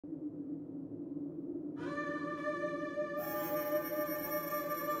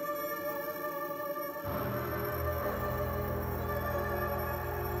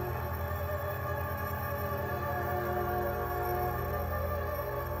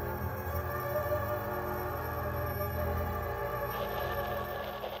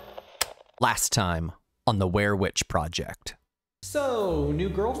Last time on the WereWitch project. So, new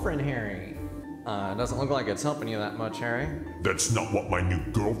girlfriend, Harry. Doesn't look like it's helping you that much, Harry. That's not what my new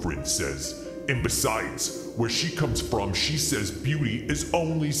girlfriend says. And besides, where she comes from, she says beauty is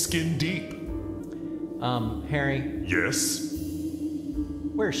only skin deep. Harry? Yes?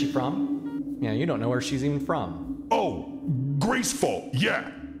 Where is she from? Yeah, you don't know where she's even from. Oh, Graceful.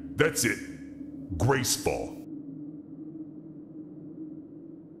 Yeah, that's it. Graceful.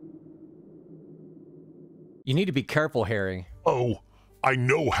 You need to be careful, Harry. Oh, I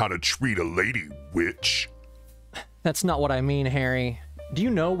know how to treat a lady, witch. That's not what I mean, Harry. Do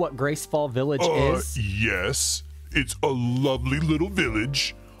you know what Gracefall Village is? Yes. It's a lovely little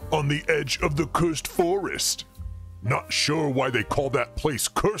village on the edge of the cursed forest. Not sure why they call that place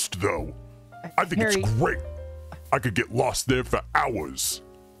cursed, though. I think Harry, it's great. I could get lost there for hours.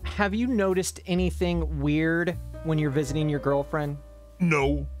 Have you noticed anything weird when you're visiting your girlfriend?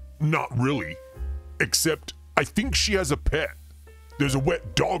 No, not really. Except, I think she has a pet. There's a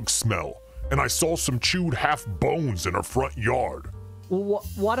wet dog smell, and I saw some chewed half bones in her front yard.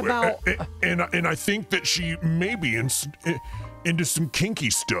 What about... And I think that she may be into some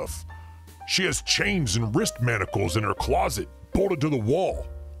kinky stuff. She has chains and wrist manacles in her closet, bolted to the wall.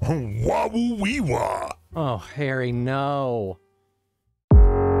 Wah-woo-wee-wah. Oh, Harry, no.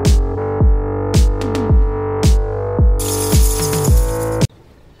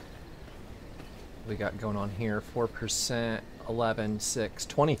 We got going on here 4%, 11, 6,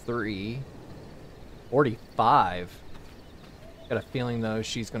 23, 45. Got a feeling though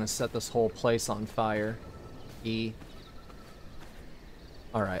she's gonna set this whole place on fire. E.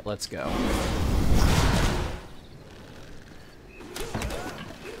 All right, let's go.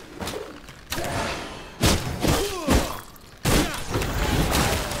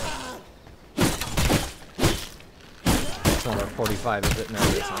 It's not our 45, is it? No,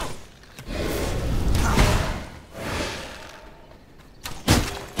 it's not.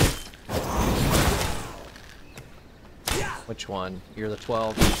 Which one? You're the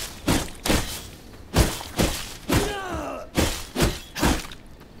 12.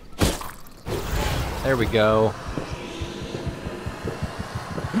 There we go.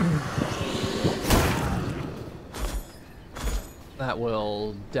 That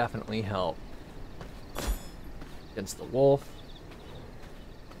will definitely help against the wolf.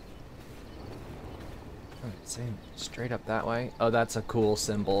 Alright, same. Straight up that way. Oh, that's a cool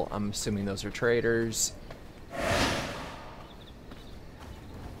symbol. I'm assuming those are traders.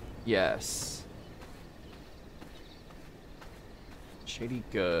 Yes. Shady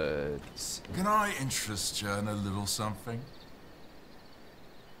goods. Can I interest you in a little something?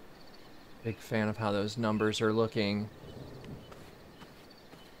 Big fan of how those numbers are looking.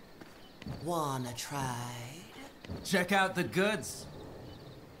 Wanna try? Check out the goods.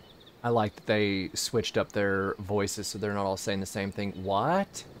 I like that they switched up their voices so they're not all saying the same thing.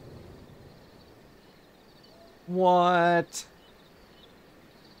 What? What?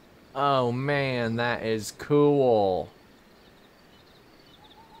 Oh man, that is cool.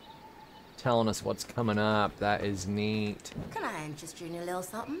 Telling us what's coming up. That is neat. Can I interest you in a little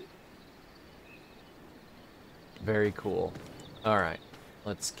something? Very cool. Alright,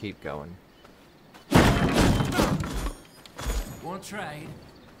 let's keep going. Want trade?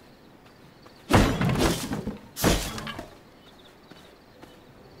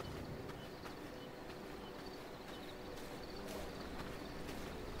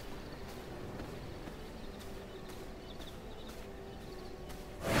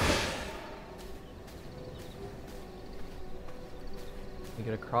 We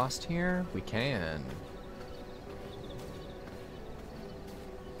get across here? We can.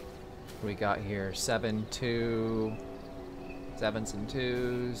 What we got here? 7, 2, 7s and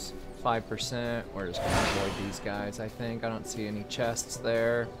 2s, 5%. We're just gonna avoid these guys, I think. I don't see any chests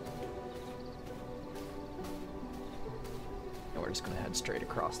there. And we're just gonna head straight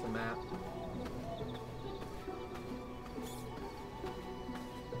across the map.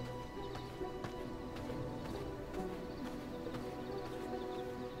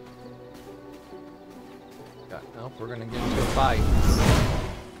 Nope, we're gonna get into a fight.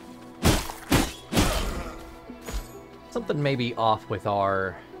 Something may be off with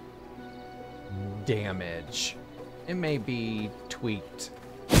our damage. It may be tweaked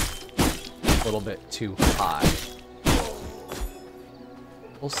a little bit too high.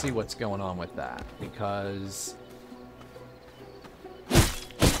 We'll see what's going on with that, because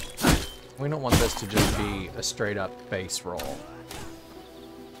we don't want this to just be a straight up base roll.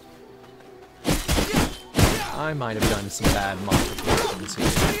 I might have done some bad modifications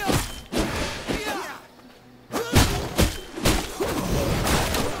here.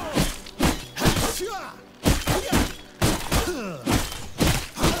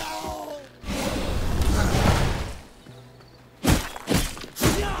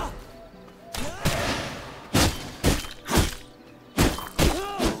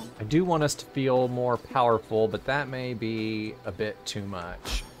 do want us to feel more powerful, but that may be a bit too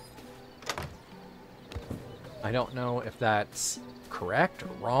much. I don't know if that's correct or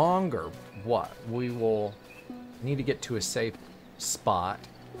wrong or what. We will need to get to a safe spot.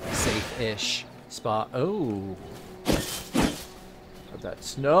 Safe-ish spot. Oh.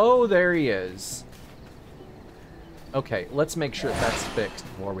 That's... No, there he is. Okay, let's make sure that's fixed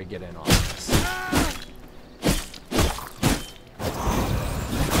before we get in on this.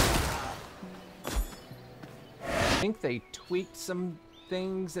 I think they tweaked some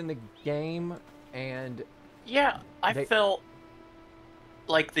things in the game, and... Yeah, I felt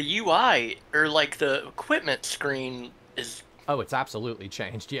like the UI, or like the equipment screen is... Oh, it's absolutely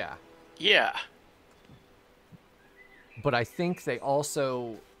changed, yeah. Yeah. But I think they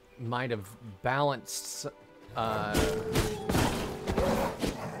also might have balanced...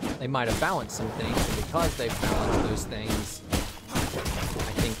 they might have balanced some things, and because they balanced those things, I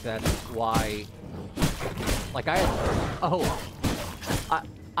think that's why... Like, I had... Oh.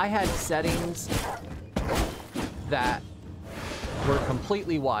 I had settings that were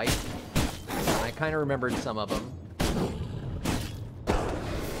completely white. I kind of remembered some of them.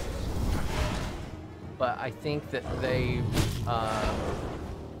 But I think that they... I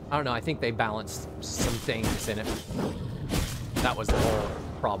don't know, I think they balanced some things in it. That was the whole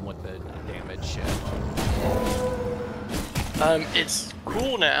problem with the damage shit. It's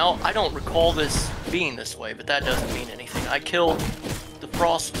cool now. I don't recall this being this way, but that doesn't mean anything. I killed the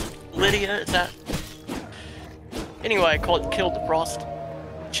Frost Lydia, is that? Anyway, I killed the Frost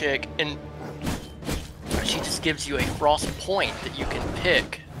chick, and she just gives you a Frost point that you can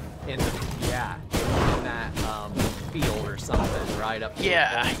pick. In that field or something, right up to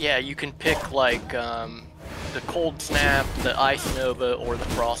Yeah, you can pick, like, the Cold Snap, the Ice Nova, or the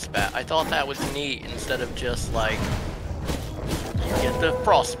Frostbat. I thought that was neat, instead of just, like, you get the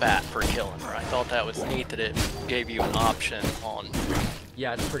Frostbat for killing her. I thought that was neat that it gave you an option on...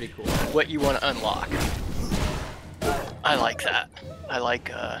 Yeah, it's pretty cool. What you want to unlock. I like that. I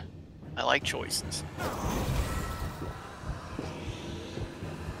like choices.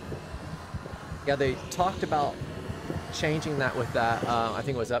 Yeah, they talked about changing that with that, I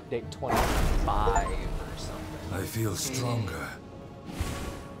think it was update 25 or something. I feel stronger.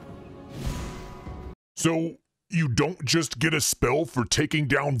 So, you don't just get a spell for taking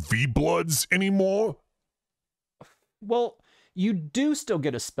down V-Bloods anymore? Well, you do still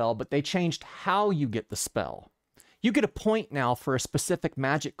get a spell, but they changed how you get the spell. You get a point now for a specific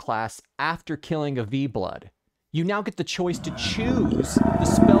magic class after killing a V-Blood. You now get the choice to choose the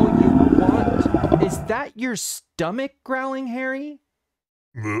spell you want. Is that your stomach growling, Harry?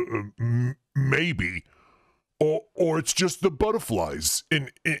 Maybe. Or it's just the butterflies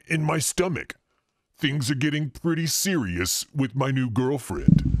in my stomach. Things are getting pretty serious with my new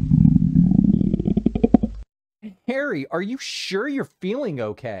girlfriend. Harry, are you sure you're feeling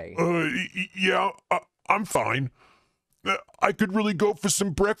okay? Yeah, I'm fine. I could really go for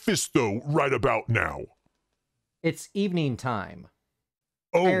some breakfast, though, right about now. It's evening time.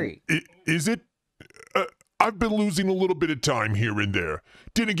 Oh, Harry. Is it? I've been losing a little bit of time here and there.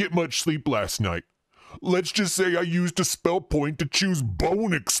 Didn't get much sleep last night. Let's just say I used a spell point to choose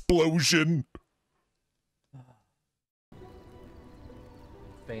Bone Explosion.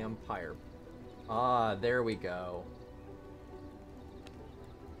 Vampire. Ah, there we go.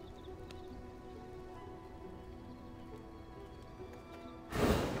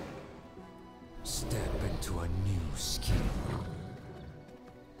 Step into a new skill.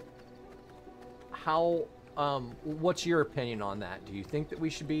 How, what's your opinion on that? Do you think that we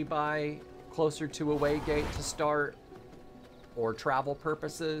should be closer to a waygate to start, or travel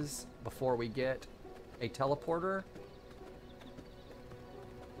purposes before we get a teleporter?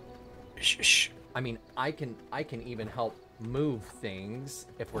 I mean, I can even help move things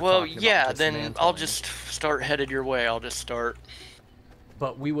if we're talking about then I'll just start headed your way. I'll just start.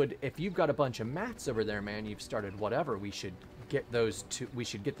 But we would, if you've got a bunch of mats over there, man, you've started whatever, we should get those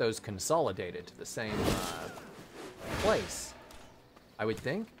consolidated to the same place, I would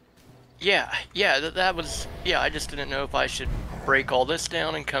think. Yeah, that was, I just didn't know if I should break all this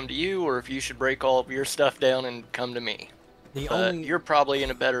down and come to you, or if you should break all of your stuff down and come to me. You're probably in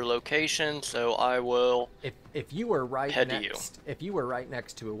a better location, so I will if you were right head next, to you. If you were right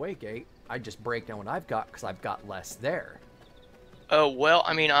next to a waygate, I'd just break down what I've got, because I've got less there. Oh, well,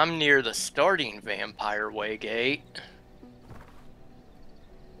 I mean, I'm near the starting vampire waygate.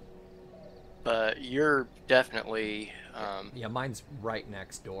 But you're definitely... Yeah, mine's right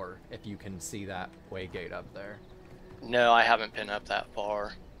next door, if you can see that waygate up there. No, I haven't been up that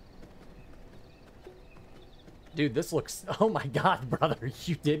far. Dude, this looks... Oh my god, brother.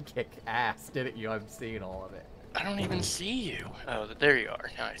 You did kick ass, didn't you? I'm seeing all of it. I don't even see you. Oh, there you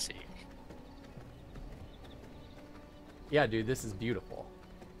are. Now I see you. Yeah, dude, this is beautiful.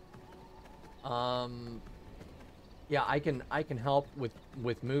 Yeah, I can help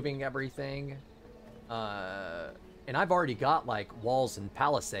with moving everything. And I've already got like walls and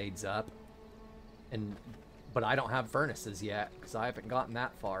palisades up. But I don't have furnaces yet because I haven't gotten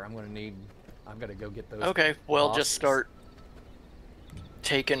that far. I'm gonna go get those. Okay, well, boxes. just start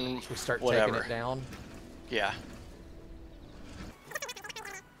taking We start whatever. taking it down. Yeah.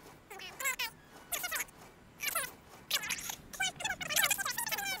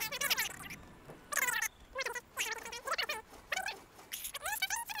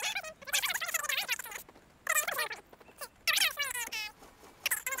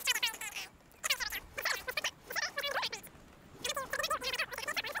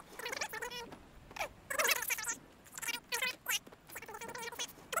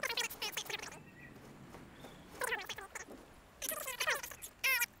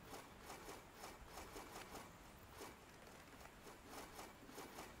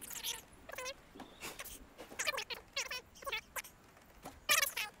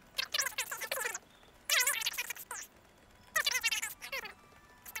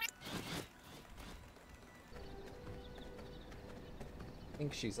 I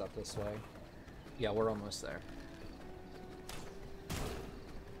think she's up this way. Yeah, we're almost there.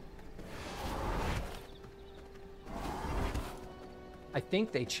 I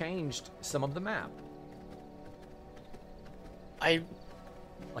think they changed some of the map. Like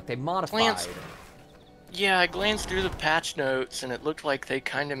they modified. Yeah, I glanced through the patch notes and it looked like they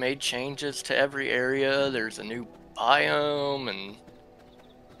kind of made changes to every area. There's a new biome and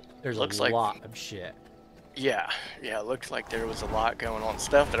There's looks a like, lot of shit. Yeah, it looked like there was a lot going on.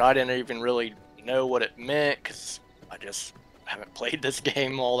 Stuff that I didn't even really know what it meant because I just haven't played this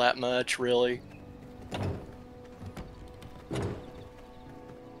game all that much, really.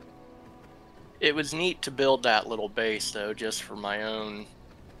 It was neat to build that little base, though, just for my own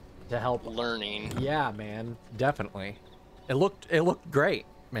To help learning. Yeah, man, definitely. It looked great,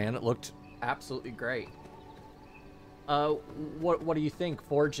 man. It looked absolutely great. What do you think?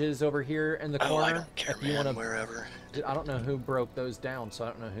 Forges over here in the corner. I don't care, If you man. wanna- Wherever. I don't know who broke those down, so I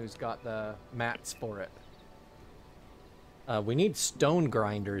don't know who's got the mats for it. We need stone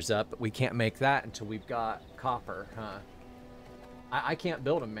grinders up, but we can't make that until we've got copper, huh? I can't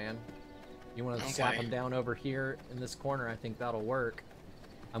build them, man. You want to slap them down over here in this corner? I think that'll work.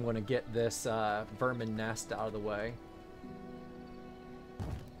 I'm going to get this vermin nest out of the way.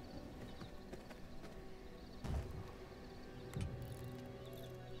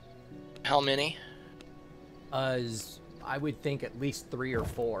 How many? I would think at least 3 or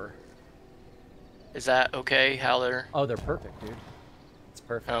 4. Is that okay? How they're? Oh, they're perfect, dude. It's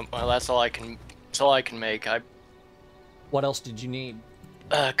perfect. Well, that's all I can. That's all I can make. What else did you need?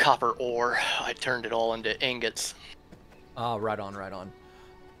 Copper ore. I turned it all into ingots. Oh, right on, right on.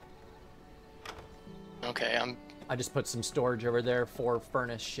 Okay, I just put some storage over there for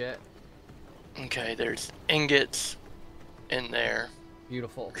furnace shit. Okay, there's ingots in there.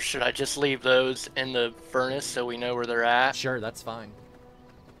 Beautiful. Or should I just leave those in the furnace so we know where they're at? Sure, that's fine.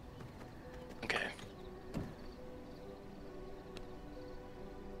 Okay.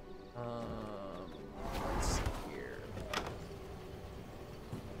 Let's see here.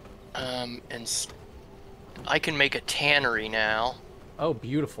 I can make a tannery now. Oh,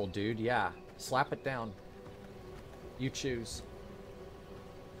 beautiful, dude. Yeah. Slap it down. You choose.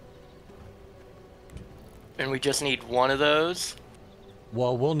 And we just need one of those.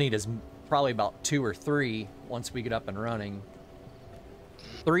 Well, we'll need probably about 2 or 3 once we get up and running.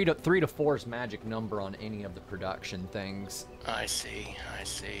 3 to 4 is magic number on any of the production things. I see. I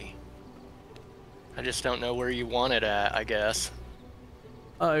see. I just don't know where you want it at, I guess.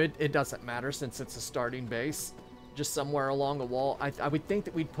 It doesn't matter since it's a starting base. Just somewhere along the wall. I would think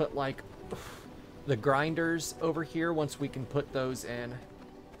that we'd put, like, the grinders over here once we can put those in.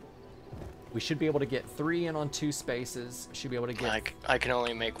 We should be able to get 3 in on 2 spaces. Should be able to get... I can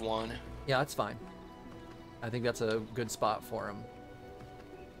only make 1. Yeah, that's fine. I think that's a good spot for him.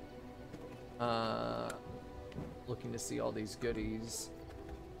 Looking to see all these goodies.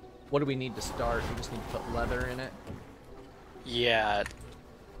 What do we need to start? We just need to put leather in it. Yeah.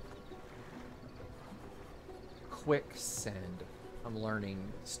 Quicksand. I'm learning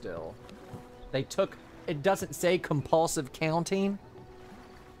still. They took... It doesn't say compulsive counting.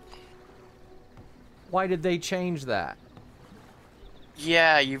 Why did they change that?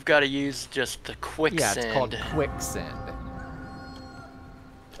 Yeah, you've got to use just the quicksand. Yeah, it's called quicksand.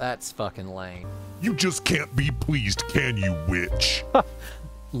 That's fucking lame. You just can't be pleased, can you, witch?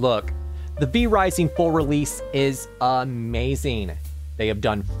 Look, the vrising full release is amazing. They have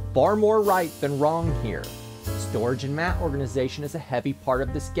done far more right than wrong here. Storage and map organization is a heavy part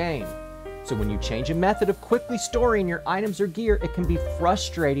of this game. So when you change a method of quickly storing your items or gear, it can be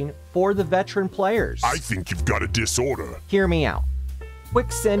frustrating for the veteran players. I think you've got a disorder. Hear me out.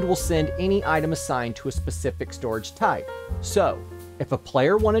 Quick Send will send any item assigned to a specific storage type. So, if a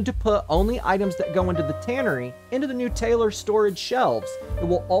player wanted to put only items that go into the tannery into the new tailor storage shelves, it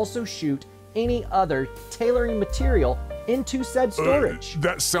will also shoot any other tailoring material into said storage.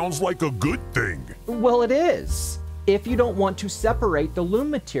 That sounds like a good thing. Well, it is. If you don't want to separate the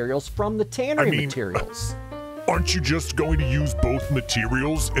loom materials from the tannery materials. Aren't you just going to use both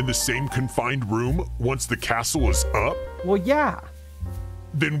materials in the same confined room once the castle is up? Well, yeah.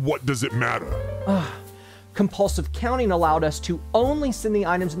 Then what does it matter? Compulsive counting allowed us to only send the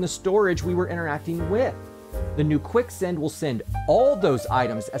items in the storage we were interacting with. The new Quick Send will send all those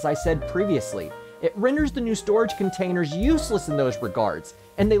items, as I said previously. It renders the new storage containers useless in those regards,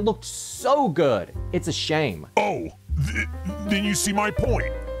 and they looked so good. It's a shame. Oh, then you see my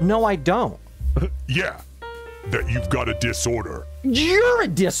point. No, I don't. Yeah, that you've got a disorder. You're a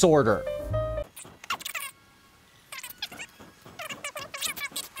disorder.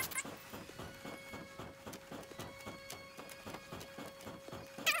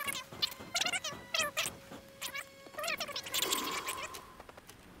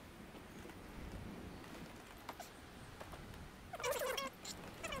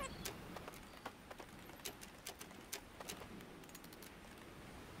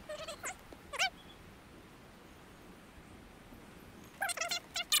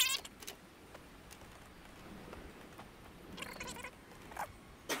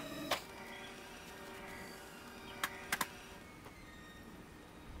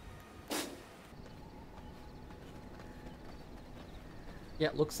 Yeah,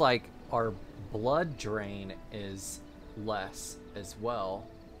 it looks like our blood drain is less as well.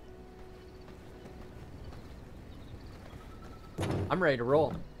 I'm ready to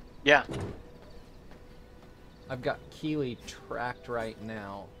roll. Yeah. I've got Keely tracked right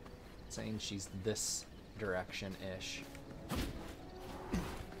now, saying she's this direction-ish.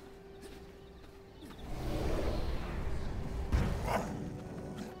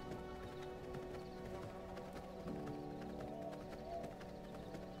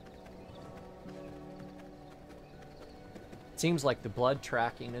 Seems like the blood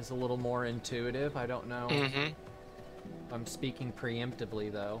tracking is a little more intuitive. I don't know. I'm speaking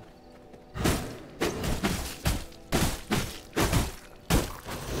preemptively, though.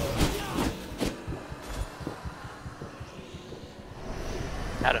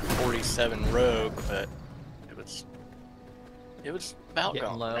 Had a 47 rogue, but it was about Getting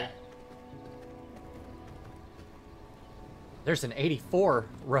gone. low. There's an 84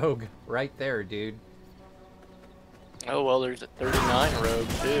 rogue right there, dude. Oh well, there's a 39 rogue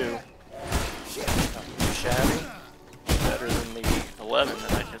too. Not too shabby. Better than the 11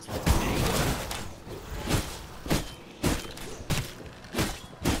 that I just did.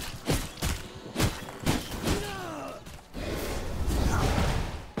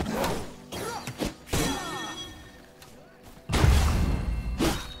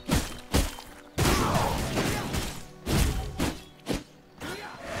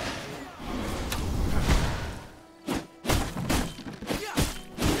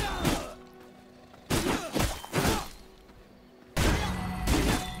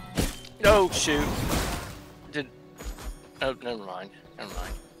 Oh shoot! Oh, never mind. Never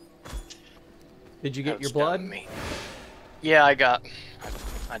mind. Did you get That your was dumb blood? of me. Yeah,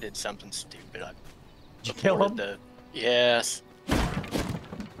 I did something stupid. Did you kill him? Yes.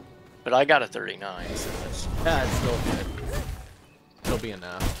 But I got a 39, so that's... Yeah, it's still good. It'll be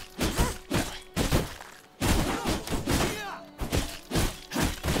enough.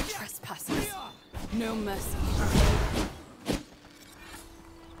 Trespassers. No mercy.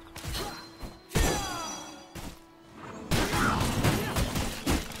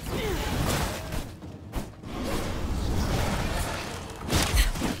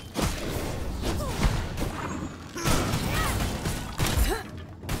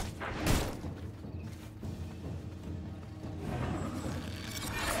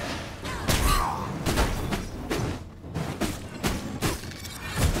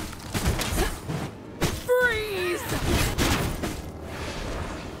 Freeze!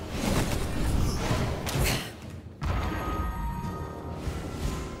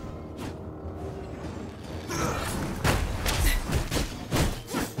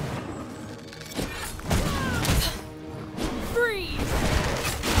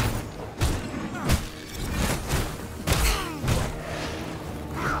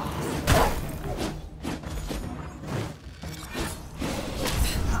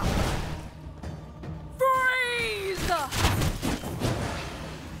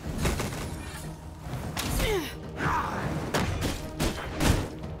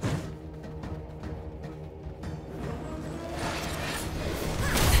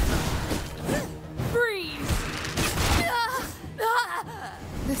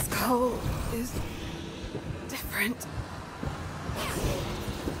 skull is different.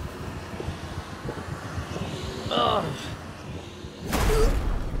 Ugh.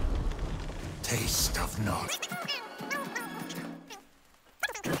 Taste of naught.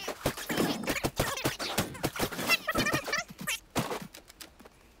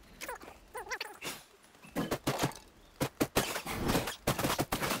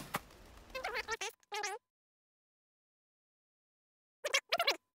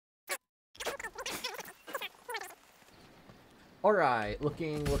 Alright,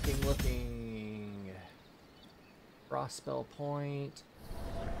 looking. Frost spell point.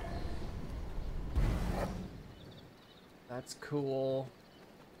 That's cool.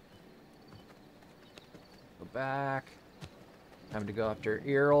 Go back. Time to go after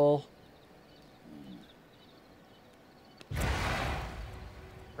Errol.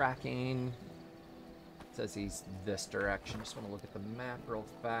 Tracking. Says he's this direction. Just want to look at the map real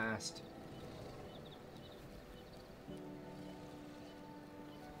fast.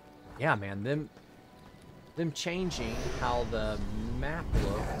 Yeah, man, them changing how the map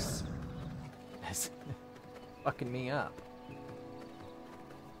looks is fucking me up.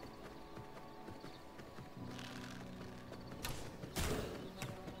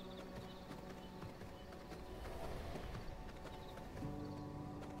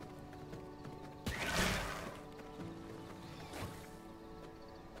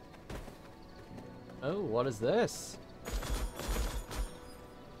 Oh, what is this?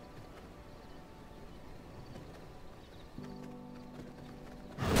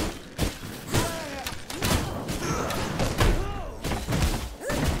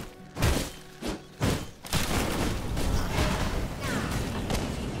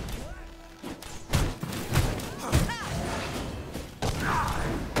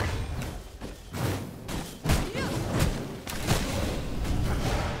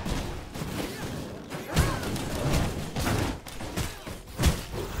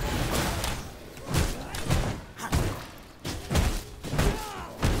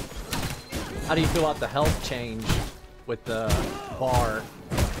 How do you feel about the health change with the bar?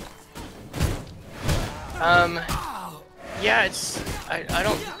 Yeah, I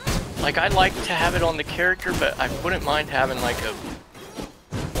don't, like, I like to have it on the character, but I wouldn't mind having, like,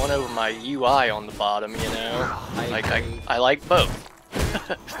 one over my UI on the bottom, you know? I like both.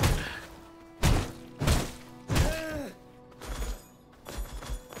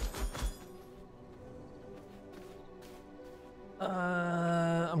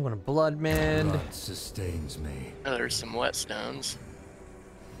 I'm gonna blood mend. Blood sustains me. Oh, there's some whetstones.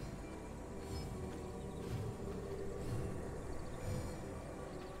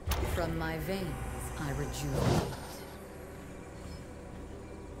 From my veins, I rejuvenate.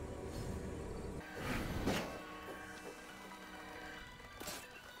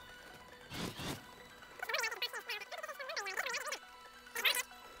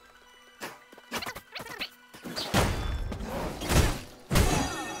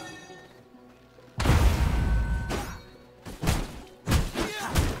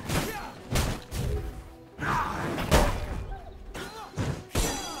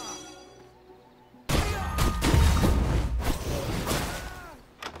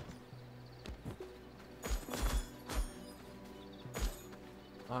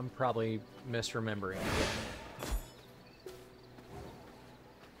 I'm probably misremembering.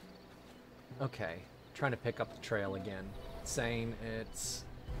 Okay, trying to pick up the trail again. Saying it's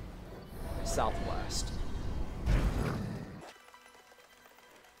southwest.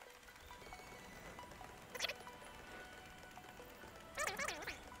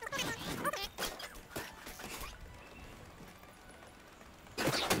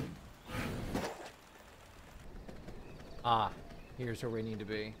 Ah, here's where we need to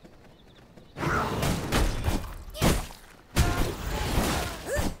be.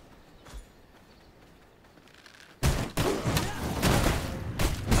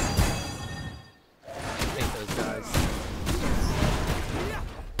 Hate those guys.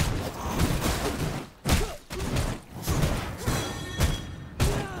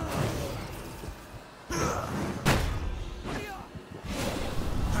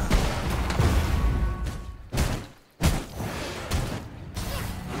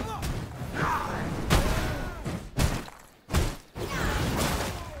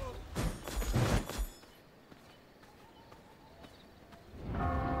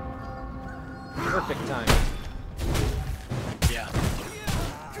 Perfect time. Yeah.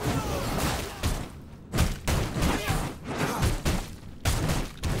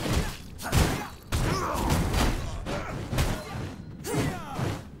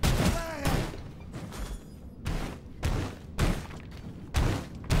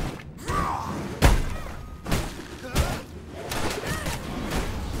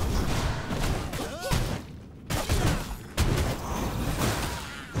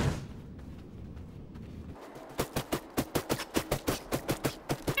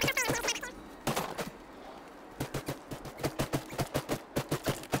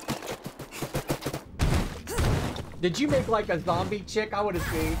 Did you make like a zombie chick? I want to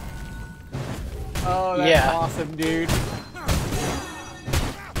see. Oh, that's Yeah. awesome, dude.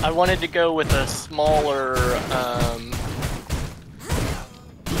 I wanted to go with a smaller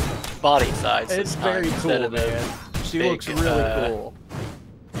body size. It's this time very instead cool, of the man. She big, looks really cool.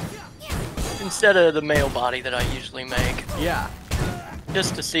 Instead of the male body that I usually make, Yeah.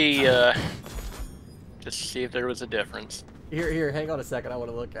 just to see if there was a difference. Here, hang on a second. I want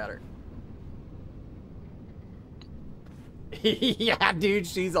to look at her. Yeah, dude,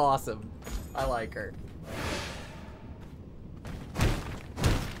 she's awesome. I like her.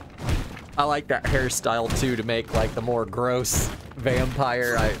 I like that hairstyle too to make like the more gross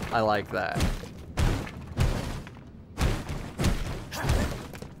vampire. I like that.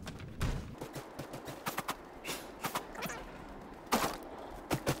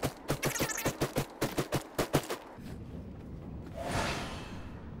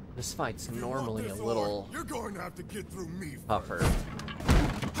 This fight's normally a little You're going to have to get through me. tougher.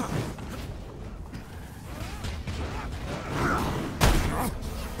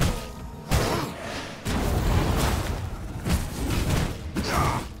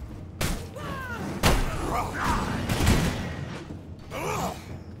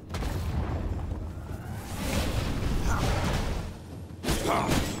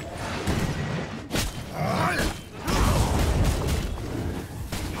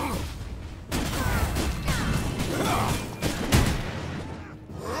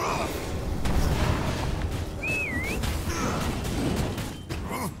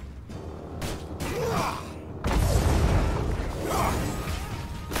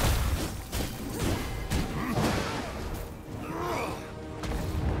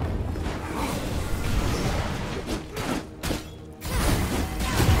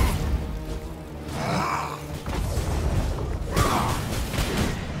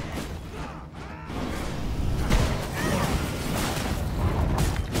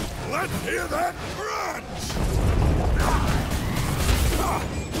 Let's hear that crunch!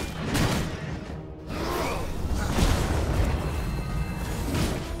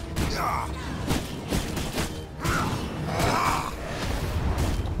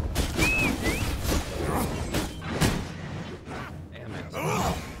 Damn it.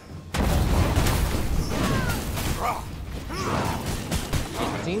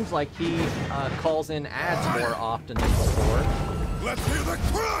 It seems like he calls in ads more often than before. Let's hear the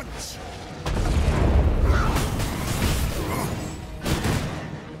crunch!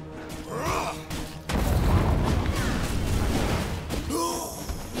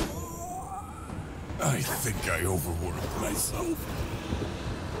 I think I overworked myself.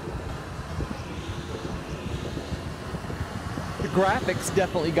 The graphics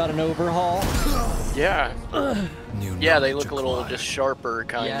definitely got an overhaul. Yeah. New Yeah, they knowledge look a little acquired. just sharper,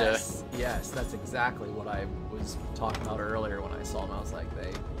 kinda. Yes, yes, that's exactly what I was talking about earlier when I saw them. I was like,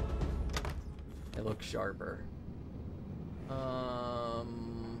 they look sharper.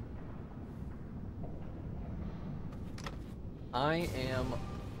 I am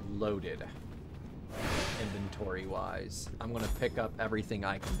loaded, inventory-wise. I'm gonna pick up everything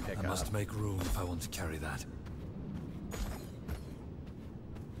I can pick I up. must make room if I want to carry that.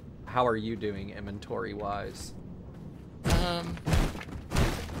 How are you doing inventory-wise? Let me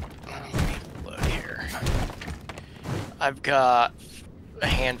look here. I've got a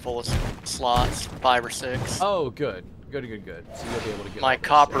handful of slots, 5 or 6. Oh, good. Good. So you'll be able to get My all this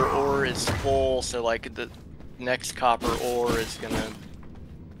copper stuff. ore is full, so like the next copper ore is gonna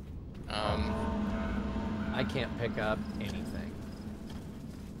I can't pick up anything.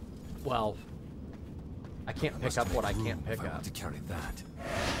 Well, I can't pick Must up make what I room can't pick if I up. want to carry that.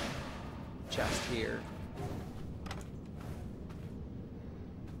 Chest here.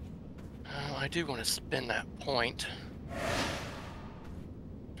 Oh, I do want to spend that point.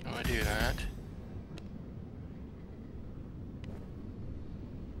 How do I do that?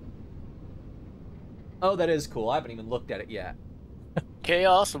 Oh, that is cool. I haven't even looked at it yet.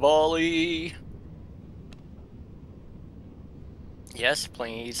 Chaos volley. Yes,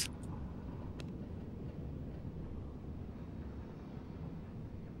 please.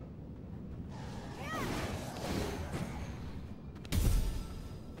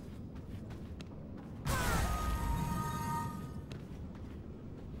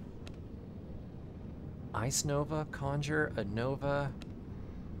 Ice Nova, Conjure, a Nova,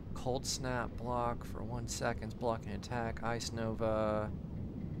 Cold Snap, block for 1 second, blocking attack, Ice Nova,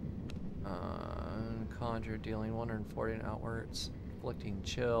 Conjure, dealing 140 and outwards, inflicting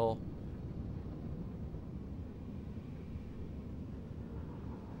chill.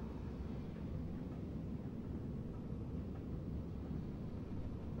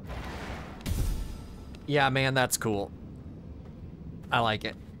 Yeah, man, that's cool. I like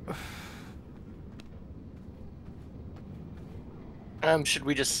it. Should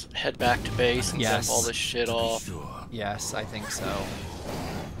we just head back to base and Yes. dump all this shit off? Sure. Yes, I think so.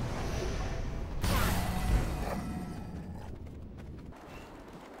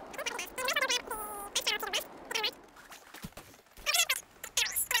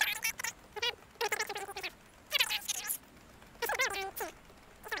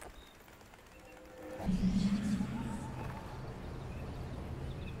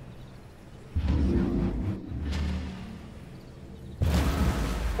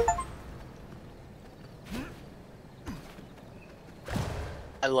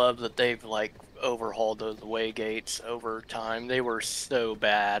 I love that they've like overhauled those way gates over time. They were so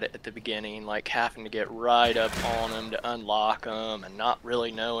bad at the beginning, like having to get right up on them to unlock them and not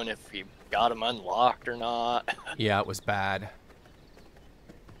really knowing if you got them unlocked or not. Yeah, it was bad.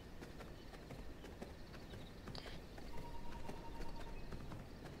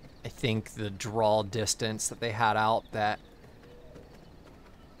 I think the draw distance that they had out that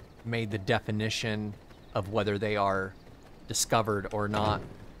made the definition of whether they are discovered or not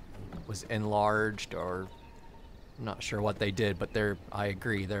was enlarged, or I'm not sure what they did, but I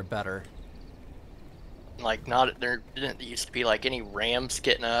agree, they're better. Like, not there didn't used to be like any ramps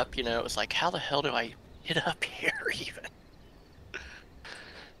getting up, you know. It was like, how the hell do I get up here even?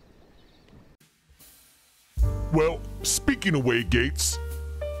 Well, speaking of way gates,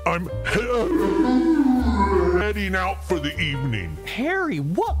 I'm heading out for the evening. Harry,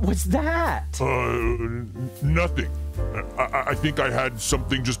 what was that? Nothing. I think I had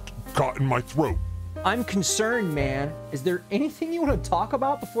something just caught in my throat. I'm concerned, man. Is there anything you want to talk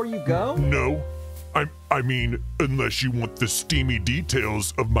about before you go? No. I mean, unless you want the steamy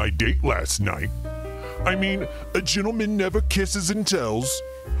details of my date last night. I mean, a gentleman never kisses and tells.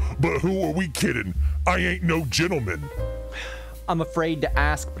 But who are we kidding? I ain't no gentleman. I'm afraid to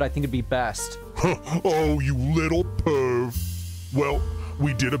ask, but I think it'd be best. Oh, you little perv. Well,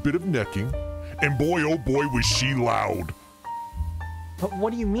 we did a bit of necking, and boy, oh boy, was she loud. But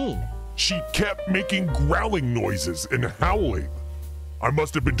what do you mean? She kept making growling noises and howling. I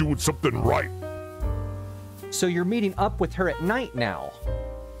must have been doing something right. So you're meeting up with her at night now?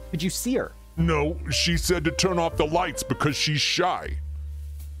 Did you see her? No, she said to turn off the lights because she's shy.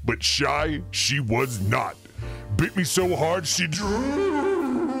 But shy, she was not. Bit me so hard she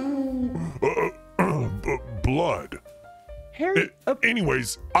drew blood. Harry,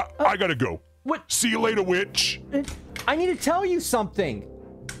 Anyways, I gotta go. What? See you later, witch. I need to tell you something.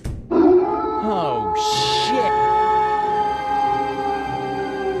 Oh, shit.